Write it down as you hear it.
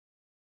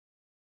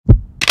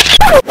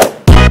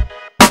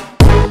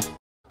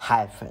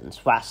Hi friends,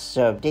 what's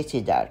up? This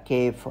is our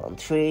iPhone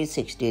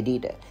 360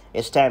 reader.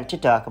 It's time to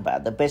talk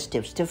about the best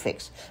tips to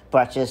fix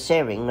purchase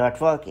sharing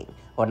not working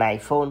on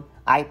iPhone,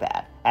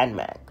 iPad and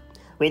Mac.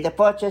 With the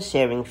purchase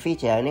sharing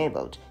feature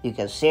enabled, you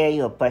can share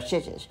your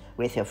purchases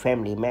with your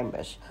family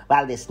members.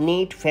 While this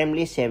neat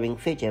family sharing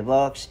feature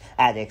works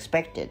as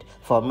expected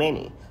for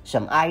many,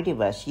 some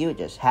iDevice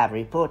users have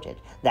reported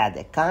that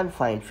they can't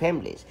find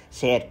families'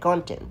 shared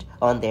content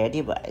on their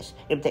device.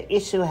 If the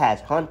issue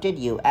has haunted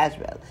you as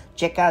well,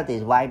 check out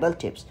these viable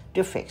tips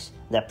to fix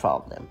the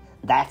problem.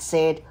 That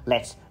said,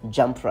 let's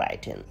jump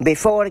right in.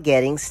 Before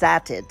getting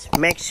started,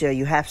 make sure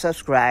you have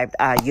subscribed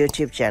our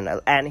YouTube channel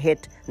and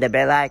hit the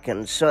bell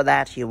icon so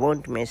that you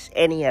won't miss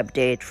any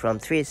update from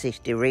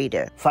 360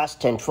 Reader.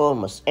 First and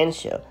foremost,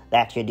 ensure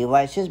that your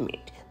devices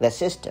meet the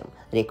system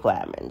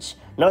requirements.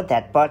 Note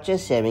that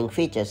purchase sharing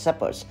feature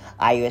supports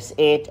iOS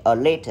 8 or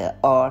later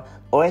or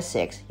OS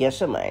X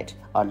Yosemite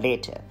or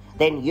later.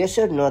 Then you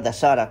should know the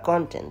sort of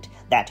content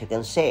that you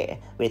can share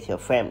with your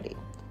family.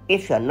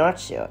 If you are not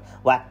sure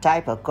what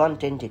type of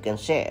content you can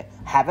share,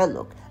 have a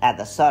look at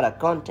the sort of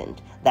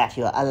content that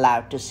you are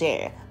allowed to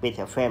share with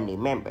your family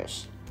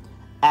members.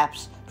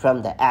 Apps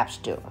from the App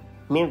Store,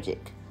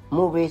 music,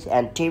 movies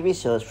and TV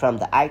shows from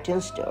the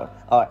iTunes Store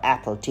or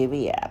Apple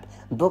TV app,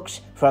 books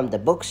from the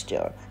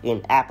bookstore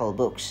in Apple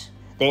Books,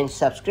 then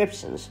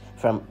subscriptions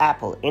from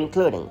Apple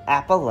including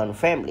Apple One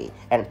Family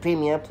and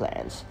Premier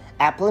plans,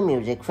 Apple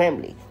Music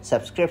Family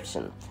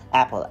subscription,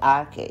 Apple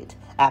Arcade,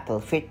 Apple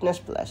Fitness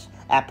Plus,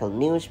 Apple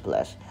News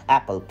Plus,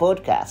 Apple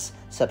Podcasts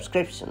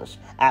subscriptions,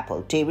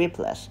 Apple TV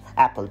Plus,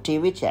 Apple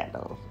TV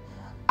channel,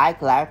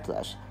 iCloud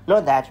Plus.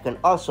 Note that you can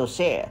also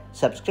share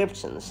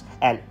subscriptions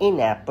and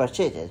in-app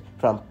purchases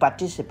from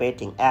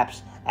participating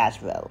apps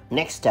as well.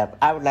 Next up,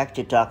 I would like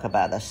to talk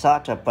about the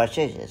sort of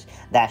purchases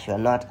that you are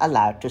not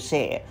allowed to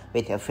share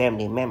with your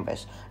family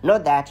members.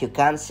 Note that you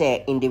can't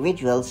share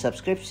individual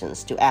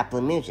subscriptions to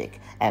Apple Music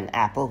and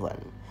Apple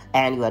One,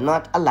 and you are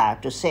not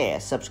allowed to share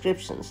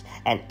subscriptions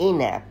and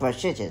in-app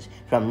purchases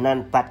from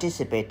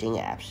non-participating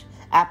apps.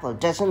 Apple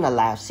doesn't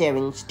allow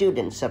sharing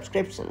student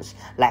subscriptions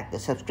like the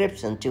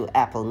subscription to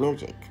Apple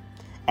Music.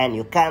 And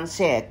you can't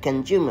share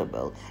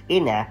consumable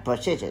in-app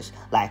purchases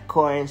like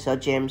coins or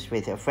gems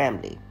with your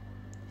family.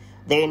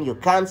 Then you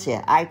can't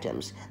share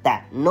items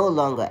that no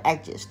longer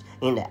exist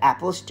in the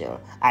Apple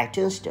Store,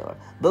 iTunes Store,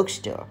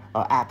 Bookstore,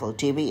 or Apple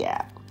TV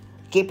app.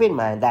 Keep in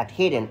mind that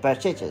hidden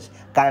purchases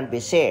can't be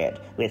shared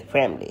with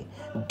family.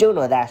 Do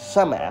know that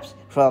some apps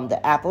from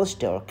the Apple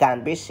Store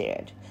can't be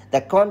shared.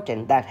 The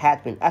content that has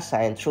been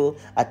assigned through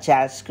a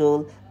child's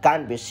school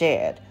can't be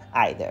shared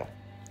either.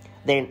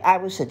 Then I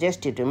would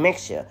suggest you to make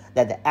sure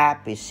that the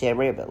app is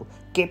shareable.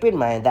 Keep in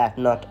mind that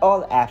not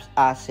all apps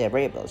are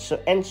shareable,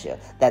 so ensure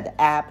that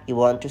the app you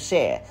want to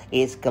share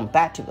is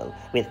compatible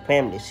with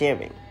family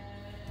sharing.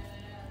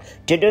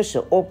 To do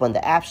so, open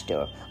the App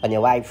Store on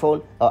your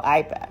iPhone or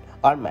iPad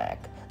or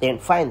Mac, then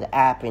find the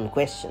app in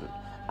question.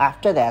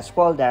 After that,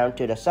 scroll down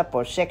to the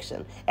support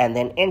section and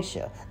then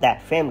ensure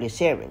that family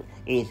sharing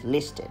is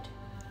listed.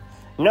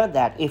 Note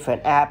that if an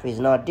app is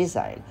not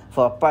designed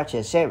for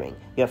purchase sharing,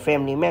 your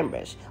family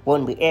members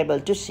won't be able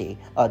to see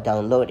or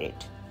download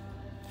it.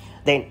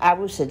 Then I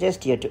would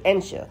suggest you to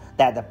ensure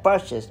that the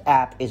purchased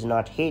app is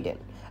not hidden.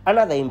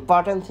 Another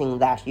important thing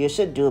that you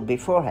should do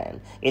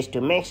beforehand is to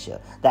make sure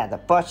that the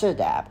purchased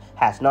app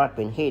has not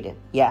been hidden.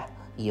 Yeah,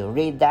 you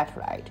read that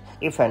right.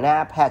 If an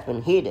app has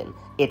been hidden,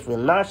 it will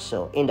not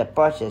show in the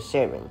purchase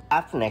sharing.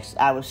 Up next,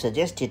 I would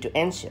suggest you to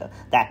ensure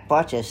that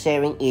purchase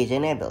sharing is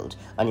enabled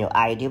on your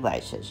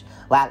iDevices.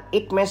 While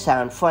it may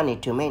sound funny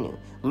to many,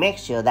 make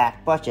sure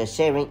that purchase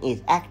sharing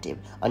is active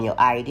on your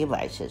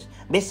iDevices.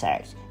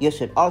 Besides, you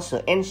should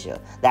also ensure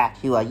that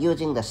you are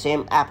using the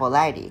same Apple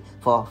ID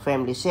for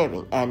family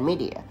sharing and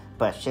media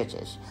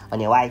purchases. On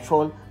your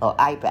iPhone or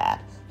iPad,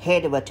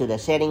 head over to the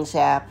Settings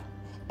app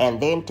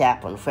and then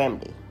tap on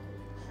Family.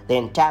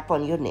 Then tap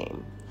on your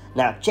name.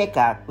 Now check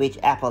out which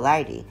Apple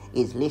ID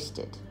is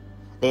listed.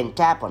 Then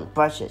tap on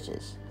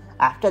Purchases.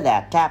 After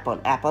that, tap on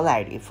Apple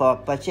ID for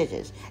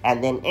purchases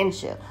and then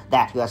ensure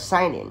that you are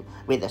signed in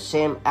with the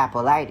same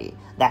Apple ID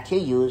that you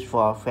use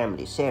for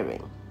family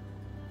sharing.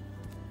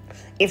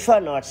 If you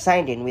are not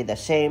signed in with the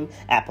same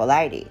Apple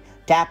ID,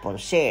 tap on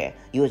Share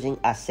using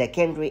a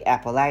secondary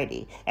Apple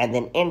ID and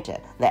then enter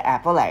the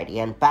Apple ID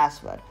and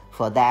password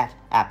for that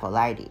Apple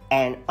ID.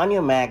 And on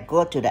your Mac,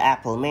 go to the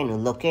Apple menu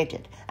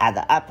located at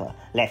the upper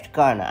left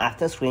corner of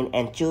the screen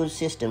and choose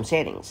System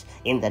Settings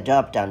in the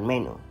drop-down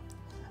menu.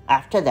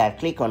 After that,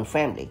 click on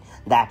Family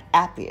that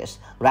appears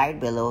right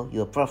below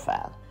your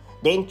profile.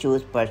 Then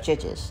choose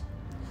Purchases.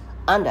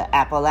 Under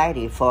Apple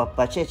ID for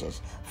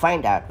purchases,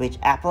 find out which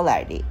Apple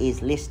ID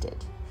is listed.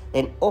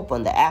 Then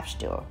open the App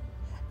Store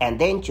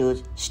and then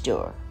choose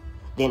Store.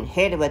 Then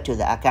head over to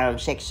the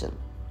Account section.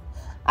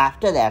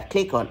 After that,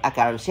 click on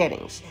Account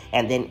Settings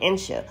and then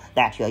ensure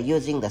that you are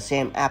using the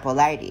same Apple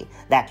ID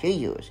that you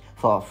use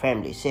for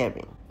family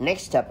sharing.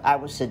 Next up, I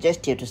would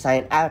suggest you to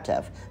sign out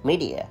of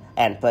Media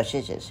and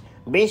Purchases.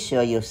 Be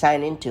sure you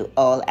sign into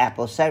all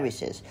Apple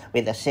services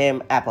with the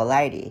same Apple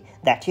ID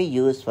that you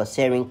use for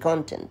sharing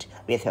content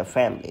with your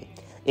family.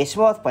 It's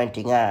worth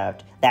pointing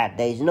out that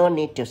there is no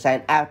need to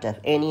sign out of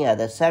any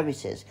other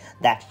services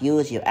that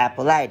use your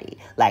Apple ID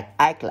like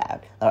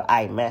iCloud or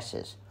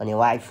iMessage on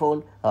your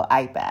iPhone or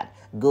iPad.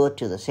 Go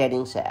to the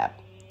Settings app.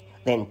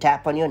 Then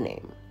tap on your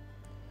name.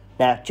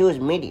 Now choose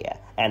Media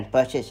and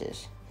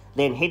Purchases.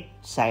 Then hit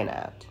Sign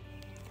Out.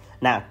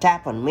 Now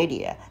tap on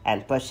Media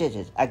and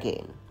Purchases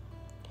again.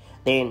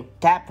 Then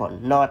tap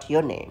on Not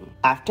Your Name.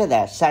 After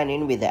that, sign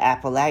in with the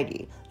Apple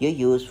ID you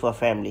use for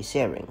family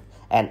sharing.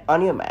 And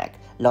on your Mac,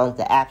 launch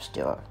the App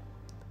Store.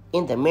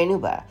 In the menu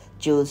bar,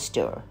 choose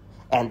Store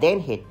and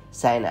then hit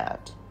Sign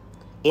Out.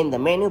 In the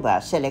menu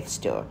bar, select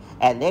Store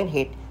and then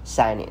hit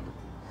Sign In.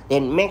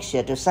 Then make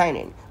sure to sign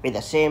in with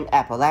the same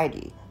Apple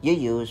ID you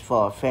use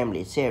for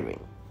family sharing.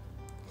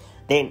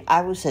 Then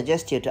I would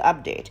suggest you to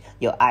update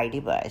your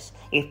iDevice.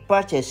 If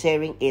purchase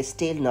sharing is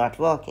still not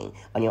working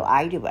on your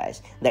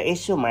iDevice, the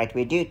issue might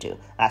be due to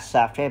a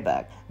software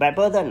bug, but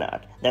whether or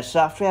not the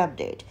software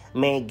update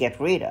may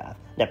get rid of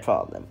the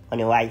problem on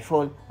your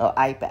iPhone or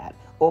iPad.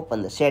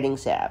 Open the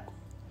Settings app,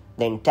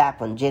 then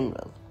tap on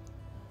General.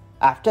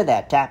 After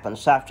that, tap on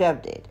Software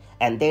Update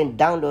and then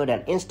download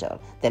and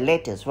install the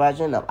latest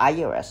version of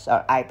iOS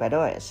or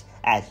iPadOS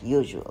as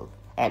usual.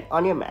 And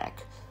on your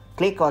Mac,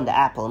 click on the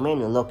Apple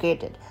menu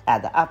located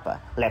at the upper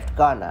left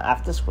corner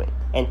of the screen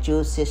and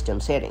choose System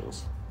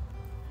Settings.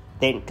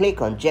 Then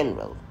click on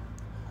General.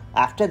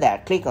 After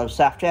that, click on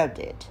Software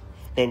Update.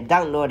 Then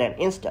download and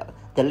install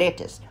the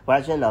latest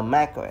version of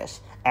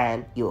macOS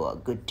and you are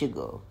good to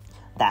go.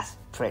 That's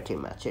pretty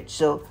much it.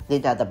 So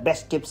these are the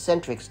best tips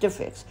and tricks to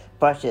fix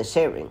purchase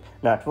sharing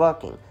not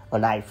working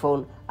on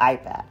iPhone,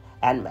 iPad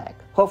and Mac.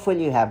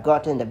 Hopefully you have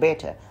gotten the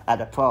better of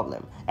the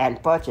problem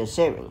and purchase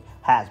sharing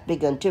has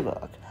begun to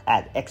work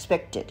as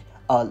expected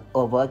all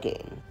over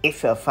again.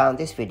 If you have found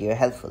this video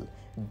helpful,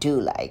 do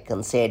like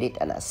and share it,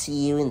 and I'll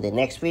see you in the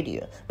next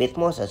video with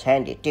more such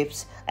handy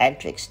tips and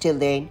tricks. Till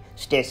then,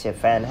 stay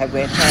safe and have a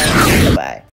great time. Bye-bye.